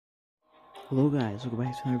Hello guys, welcome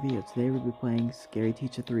back to another video. Today we'll be playing Scary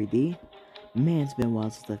Teacher 3D. Man, it's been a while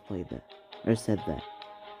since I've played that, or said that.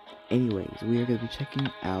 Anyways, we are going to be checking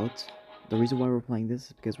out, the reason why we're playing this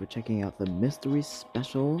is because we're checking out the mystery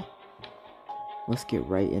special. Let's get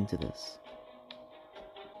right into this.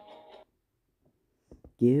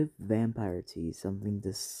 Give Vanpire T something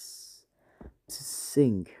to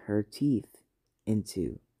sink her teeth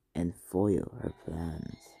into and foil her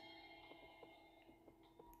plans.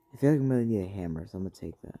 I feel like I'm gonna need a hammer, so I'm gonna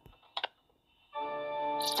take that.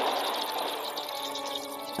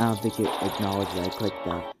 I don't think it acknowledged that I clicked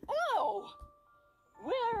that. Ow!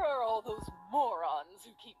 Where are all those morons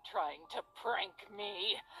who keep trying to prank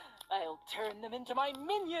me? I'll turn them into my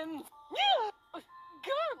minions!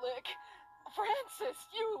 Garlic! Francis,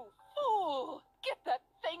 you fool! Get that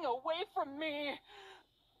thing away from me!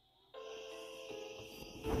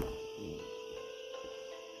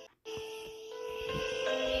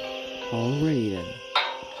 Alrighty then.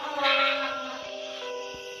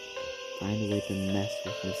 Find a way to mess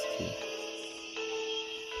with Miss T.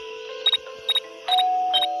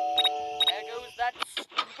 There goes that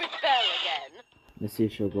stupid bell again. Let's see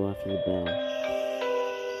if she'll go after the bell.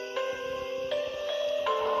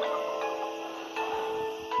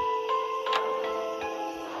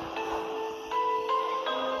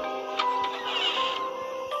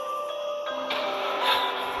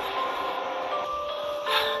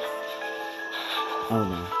 Oh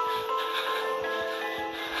no.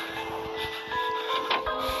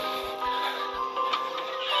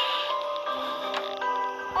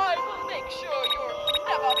 I will make sure you'll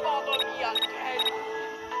never bother me again.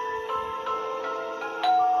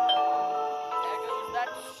 There goes that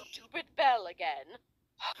stupid bell again.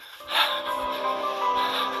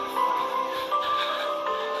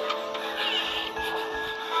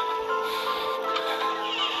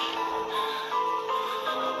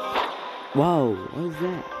 Whoa, what is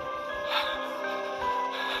that?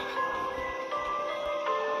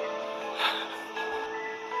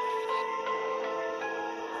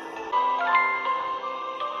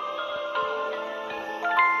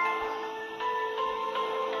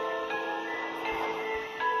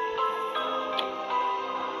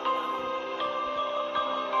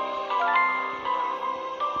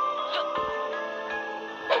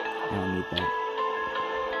 I don't need that.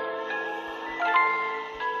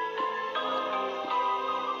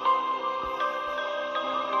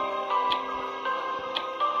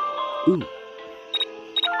 Ooh.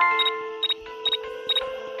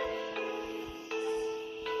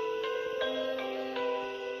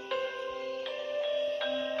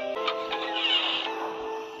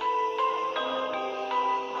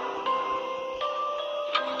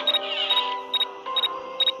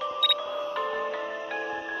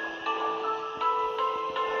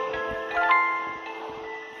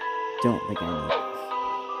 Don't think I need this.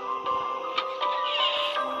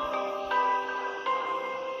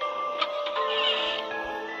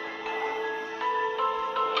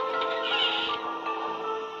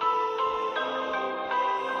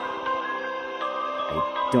 I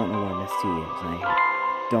don't know where Miss T is, and I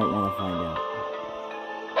don't want to find out.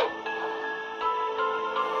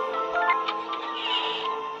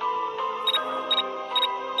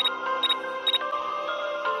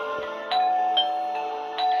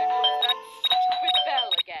 There goes that stupid bell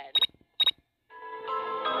again.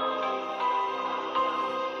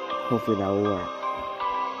 Hopefully that will work.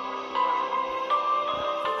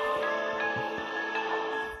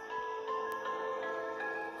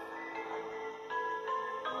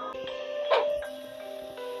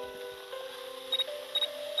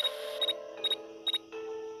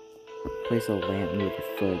 Place a lamp near the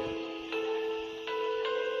foot.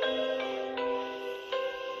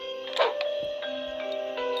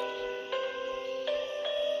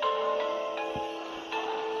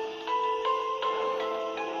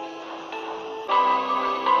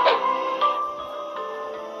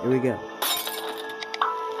 Here we go.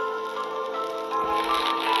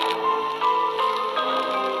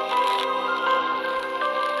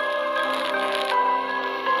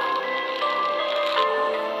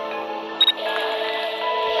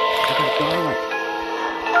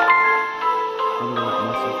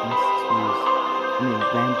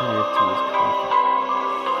 Vanpire T's coffee.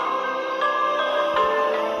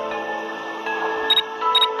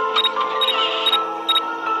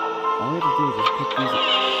 All I have to do is just put this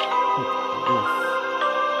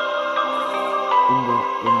in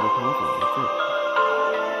the coffee. That's it.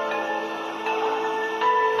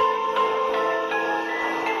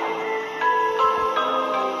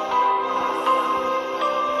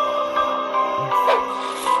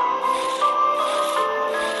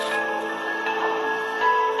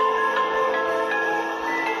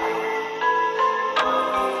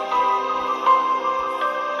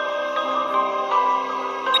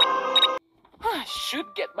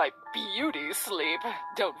 my beauty sleep.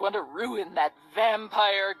 Don't want to ruin that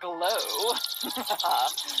vampire glow.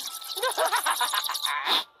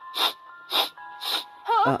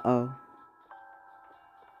 Huh? Uh-oh.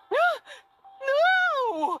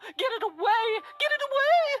 No! Get it away! Get it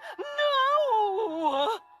away!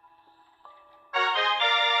 No!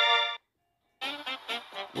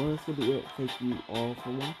 Well, this will be it. Thank you all for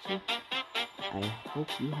watching. I hope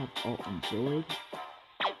you have all enjoyed.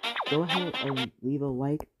 Go ahead and leave a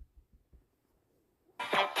like.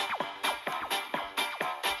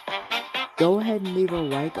 Go ahead and leave a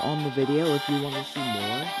like on the video if you want to see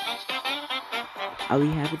more. I'll be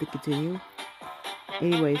happy to continue.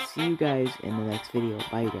 Anyway, see you guys in the next video.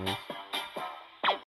 Bye, guys.